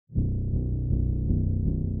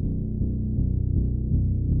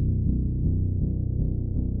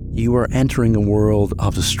You are entering a world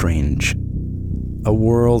of the strange. A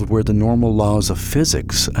world where the normal laws of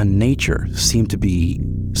physics and nature seem to be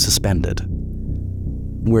suspended.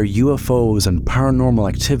 Where UFOs and paranormal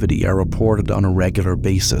activity are reported on a regular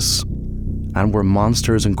basis. And where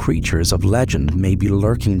monsters and creatures of legend may be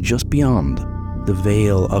lurking just beyond the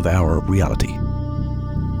veil of our reality.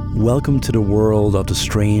 Welcome to the world of the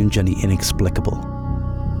strange and the inexplicable,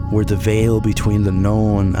 where the veil between the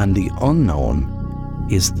known and the unknown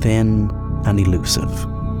is thin and elusive.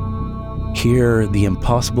 Here, the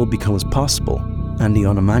impossible becomes possible, and the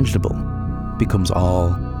unimaginable becomes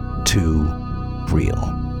all too real.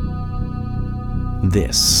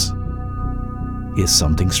 This is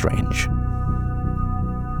Something Strange.